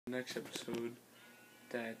next episode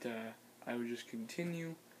that I would just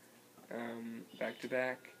continue back to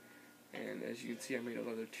back. And as you can see, I made a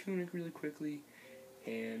leather tunic really quickly.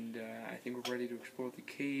 And I think we're ready to explore the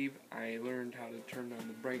cave. I learned how to turn down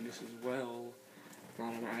the brightness as well. Not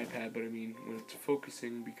on an iPad, but I mean when it's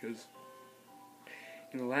focusing, because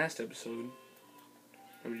in the last episode,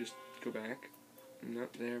 let me just go back. No,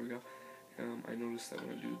 there we go. I noticed that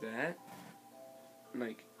when I do that,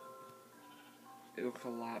 like, it looks a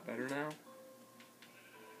lot better now.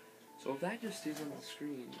 So if that just stays on the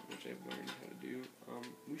screen, which I've learned how to do,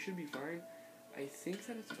 we should be fine. I think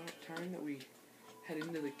that it's about time that we head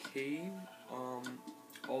into the cave,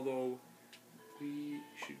 although we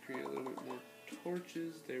should create a little bit more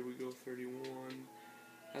torches. There we go, 31.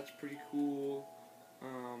 That's pretty cool.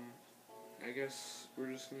 I guess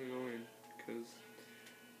we're just gonna go in, because,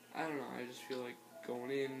 I don't know, I just feel like going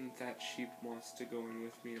in. That sheep wants to go in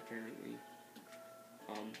with me, apparently.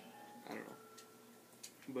 I don't know.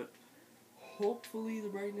 But hopefully the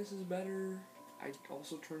brightness is better. I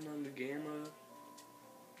also turned on the gamma,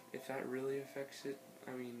 if that really affects it.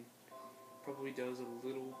 I mean, probably does a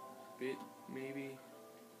little bit, maybe.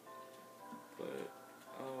 But,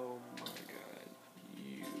 oh my god,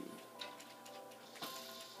 you.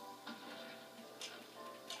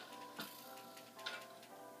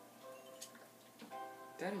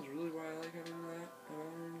 That is really why I like having that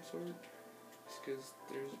iron sword. It's because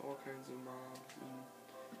there's all kinds of mobs and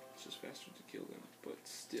it's just faster to kill them, but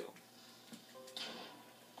still.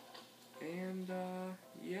 And,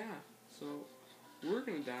 yeah, so we're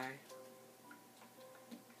gonna die.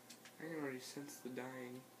 I can already sense the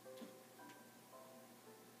dying.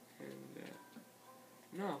 And,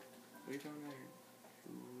 no, we found iron.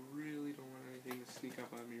 I really don't want anything to sneak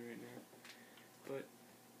up on me right now. But,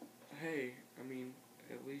 hey, I mean,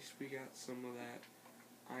 at least we got some of that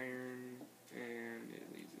iron, and it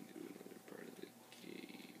leads into another part of the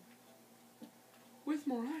cave. With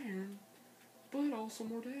more iron, but also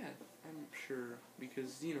more death, I'm sure.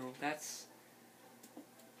 Because, you know, that's...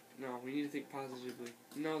 No, we need to think positively.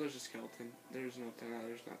 No, there's a skeleton. There's not time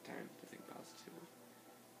to think positively.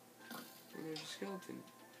 And there's a skeleton.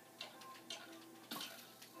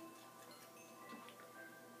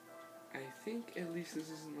 I think at least this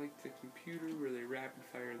isn't like the computer where they rapid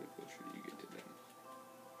fire the closer you get to them.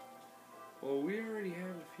 Well, we already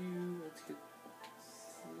have a few. Let's get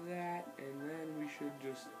that, and then we should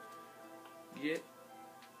just get,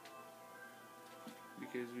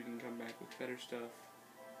 because we can come back with better stuff.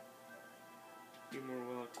 Be more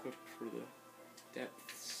well equipped for the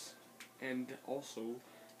depths, and also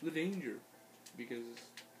the danger, because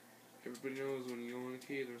everybody knows when you go in a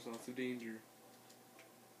cave there's lots of danger.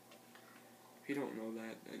 If you don't know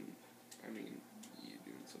that, then, I mean, you're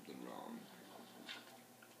doing something wrong.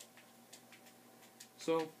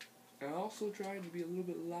 So, I also tried to be a little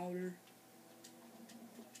bit louder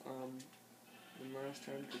than last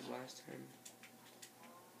time, because last time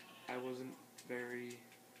I wasn't very...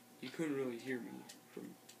 You couldn't really hear me from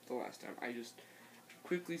the last time. I just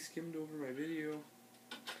quickly skimmed over my video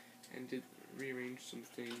and did rearrange some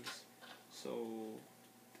things so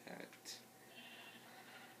that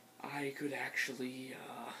I could actually,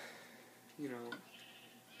 you know,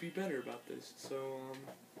 be better about this. So,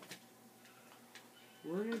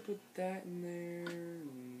 we're gonna put that in there,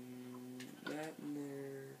 and that in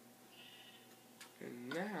there, and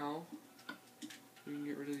now we can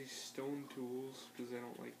get rid of these stone tools, because I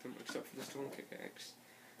don't like them, except for the stone pickaxe.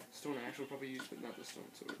 Stone axe will probably use, but not the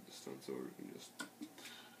stone sword. The stone sword we can just...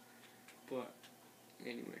 But,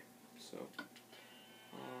 anyway, so...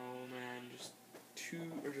 Oh man, just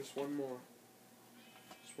one more.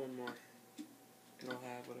 Just one more. And I'll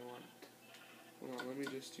have what I want. Hold on, let me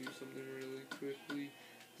just do something really quickly.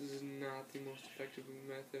 This is not the most effective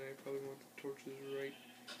method. I probably want the torches right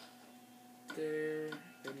there,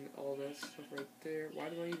 and all that stuff right there. Why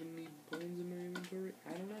do I even need bones in my inventory?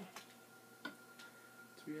 I don't know.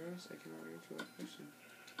 To be honest, I cannot answer that question.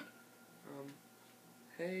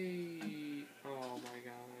 Hey, oh my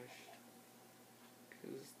gosh.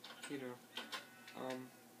 Because, you know,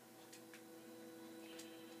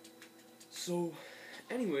 so,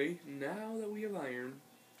 anyway, now that we have iron,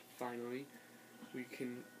 finally, we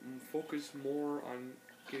can focus more on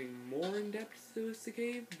getting more in depth to the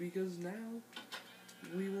cave, because now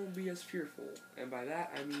we won't be as fearful. And by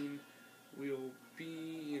that I mean we'll be,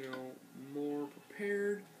 you know, more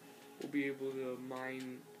prepared. We'll be able to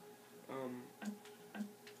mine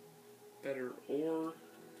better ore.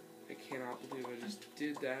 I cannot believe I just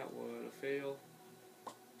did that. What a fail.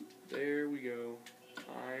 There we go.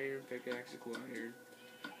 Iron pickaxe acquired.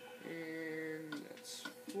 And that's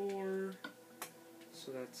 4.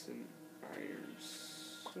 So that's an iron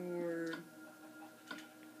sword.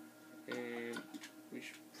 And we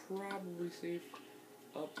should probably save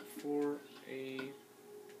up for a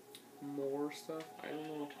more stuff. I don't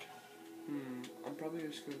know. I'm probably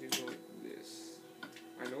just gonna do like this.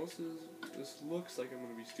 I know this looks like I'm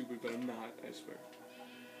gonna be stupid, but I'm not, I swear.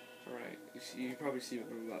 Alright, you probably see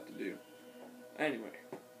what I'm about to do. Anyway,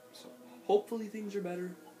 so hopefully things are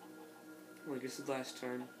better. Like I said last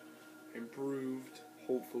time, improved,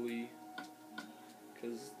 hopefully.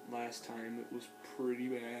 Because last time it was pretty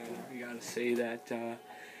bad. I gotta say that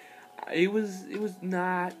it was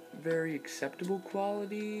not very acceptable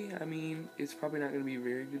quality. I mean, it's probably not gonna be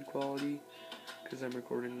very good quality because I'm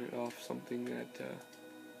recording it off something that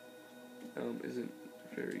isn't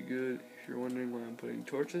very good. If you're wondering why I'm putting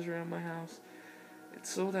torches around my house, it's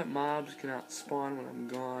so that mobs cannot spawn when I'm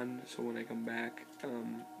gone. So when I come back,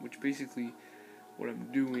 which basically what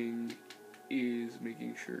I'm doing is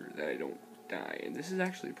making sure that I don't die. And this is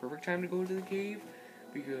actually a perfect time to go to the cave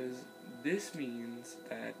because this means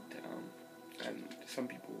that and some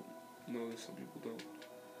people know this, some people don't,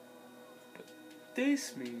 but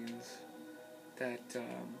this means that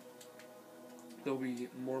there'll be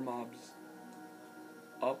more mobs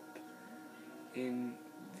up in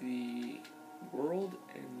the world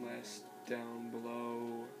and less down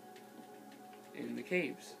below in the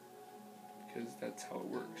caves, because that's how it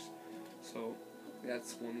works. So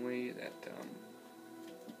that's one way that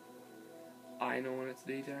I know when it's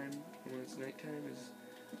daytime and when it's nighttime is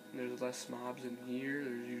when there's less mobs in here,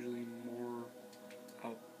 there's usually more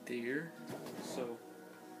out there. So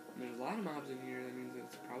when there's a lot of mobs in here, that means that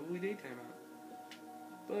it's probably daytime out.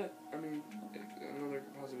 But, I mean, another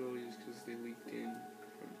possibility is because they leaked in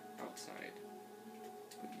from outside.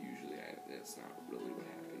 But usually that's not really what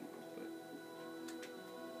happened.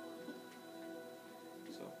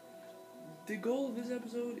 But so the goal of this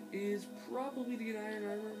episode is probably to get iron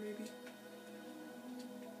armor, maybe.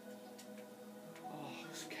 Oh,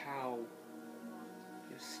 this cow.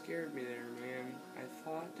 You scared me there, man. I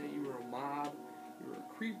thought that you were a mob, you were a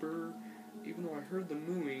creeper. Even though I heard the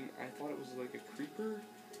mooing, I thought it was like a creeper,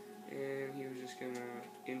 and he was just gonna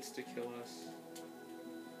insta-kill us.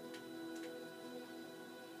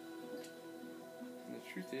 And the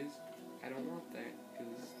truth is, I don't want that,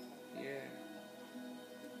 because, yeah.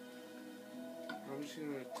 I'm just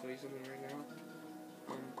gonna tell you something right now.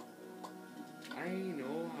 I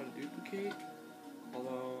know how to duplicate,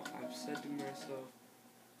 although I've said to myself,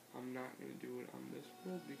 I'm not gonna do it on this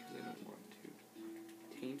world because I don't want to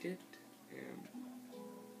taint it, and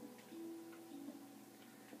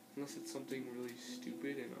unless it's something really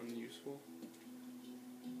stupid and unuseful.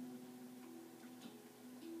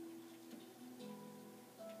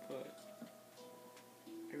 But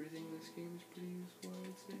everything in this game is pretty useful, I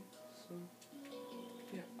would say. So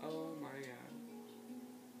yeah. Oh my god.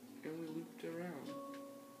 And we looped around.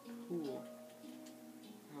 Cool.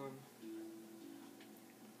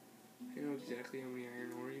 I know exactly how many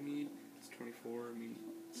iron ore you need. It's 24. I mean,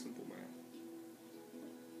 simple math.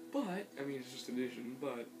 But I mean, it's just addition.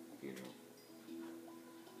 But you know,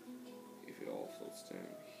 if it all floats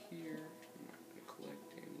down here, I'm not gonna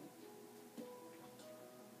collect any.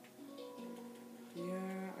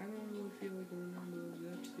 Yeah, I don't really feel like going down to those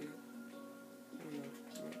depths yet. I don't know.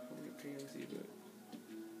 I'm not calling it pansy, but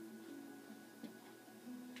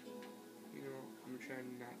you know, I'm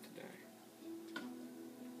trying not to die.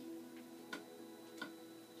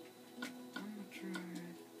 I'm gonna try to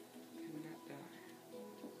not die.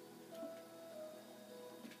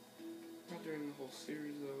 Not during the whole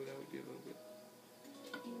series though, that would be a little bit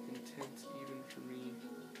intense even for me.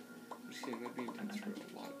 I'm just kidding, that'd be intense for a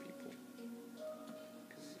lot of people.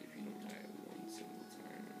 Because if you don't die one single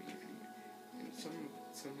time, I mean, if you, and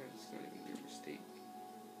sometimes it's not even your mistake,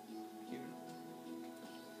 you know,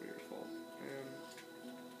 or your fault.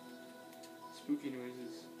 Spooky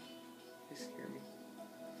noises, they scare me.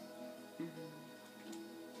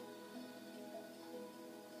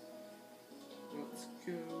 Let's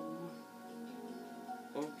go.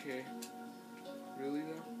 Okay. Really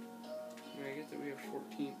though? I mean, I get that we have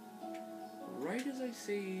 14. Right as I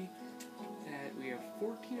say that we have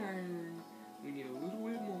 14 iron, we need a little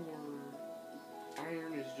bit more.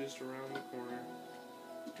 Iron is just around the corner.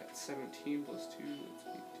 Got 17 plus 2, that's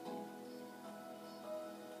 18.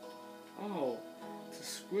 Oh, it's a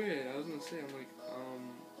squid. I was gonna say,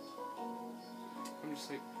 I'm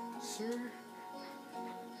just like, sir,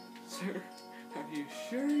 are you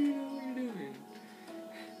sure you know what you're doing?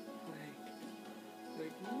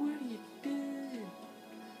 Like, what are you doing?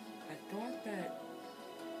 I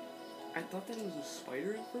thought that it was a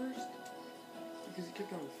spider at first, because it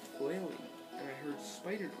kept on flailing. and I heard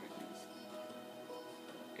spider noises.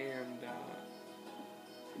 And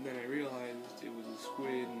then I realized it was a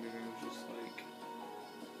squid, and then I was just like,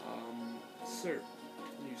 sir,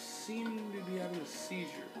 you seem to be having a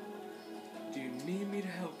seizure. Do you need me to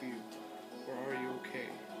help you, or are you okay?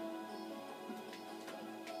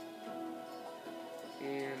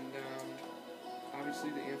 And obviously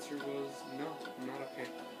the answer was no, I'm not okay.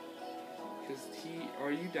 Because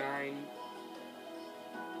are you dying?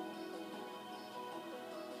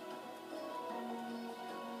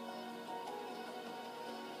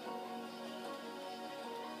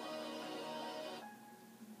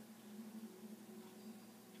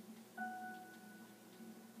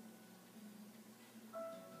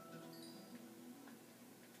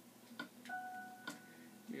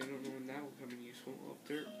 I don't know when that will come in useful. Oh,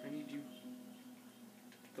 there, I need you.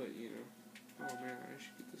 But, you know. Oh man, I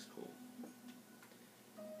should get this coal.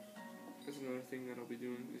 That's another thing that I'll be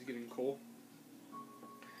doing, is getting coal.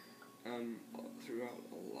 Throughout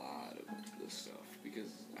a lot of this stuff.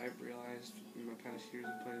 Because I've realized in my past years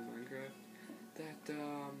of playing Minecraft that,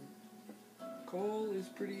 coal is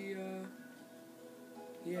pretty,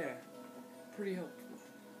 yeah, pretty helpful.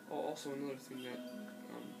 Oh, also another thing that,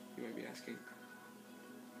 you might be asking.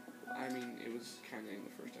 I mean, it was kind of in the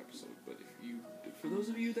first episode, but for those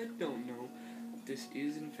of you that don't know, this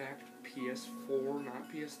is in fact PS4, not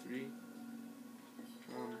PS3.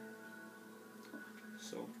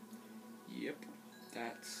 So, yep,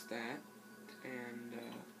 that's that. And,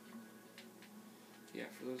 yeah,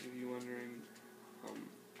 for those of you wondering,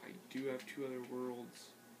 I do have 2 other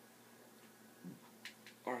worlds.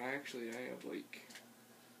 Or actually, I have like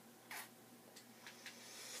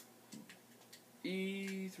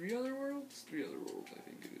 3 other worlds? 3 other worlds, I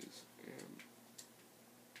think it is. And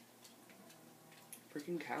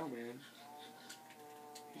freaking cow, man.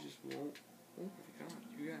 He just won't. Oh my god,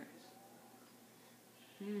 you guys.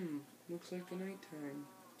 Looks like the nighttime.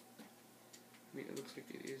 I mean, it looks like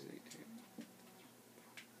it is nighttime.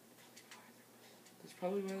 That's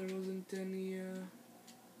probably why there wasn't any,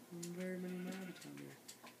 very many mobs on there.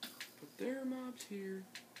 But there are mobs here.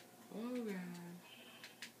 Oh god.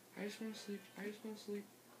 I just want to sleep. I just want to sleep.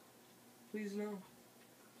 Please no.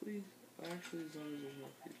 Please. Actually, as long as there's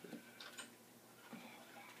more people.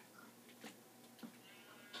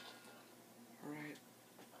 Oh, alright.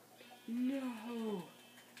 No!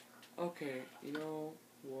 Okay, you know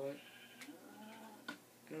what?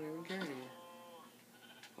 I don't even care anymore.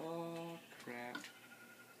 Oh, crap.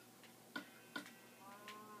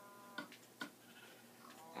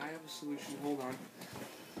 I have a solution. Hold on.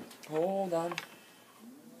 Hold on.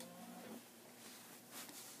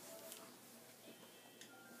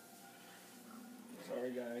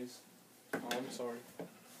 Sorry, guys. Oh, I'm sorry.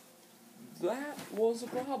 That was a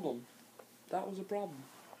problem. That was a problem.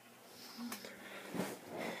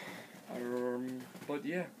 But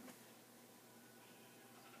yeah.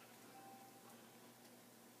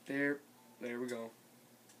 There we go.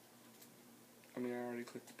 I mean, I already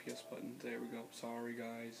clicked the PS button. There we go. Sorry,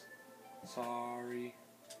 guys. Sorry.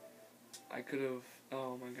 I could have...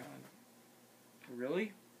 Oh, my God.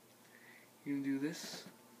 Really? You can do this?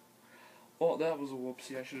 Oh, that was a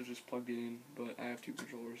whoopsie. I should have just plugged it in. But I have 2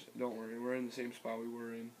 controllers. Don't worry. We're in the same spot we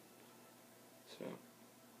were in. So...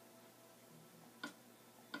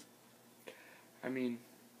 I mean,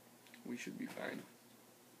 we should be fine.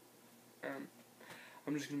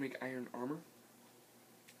 I'm just gonna make iron armor.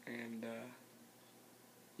 And,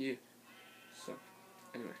 yeah. So,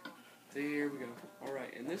 anyway. There we go.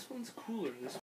 Alright, and this one's cooler. This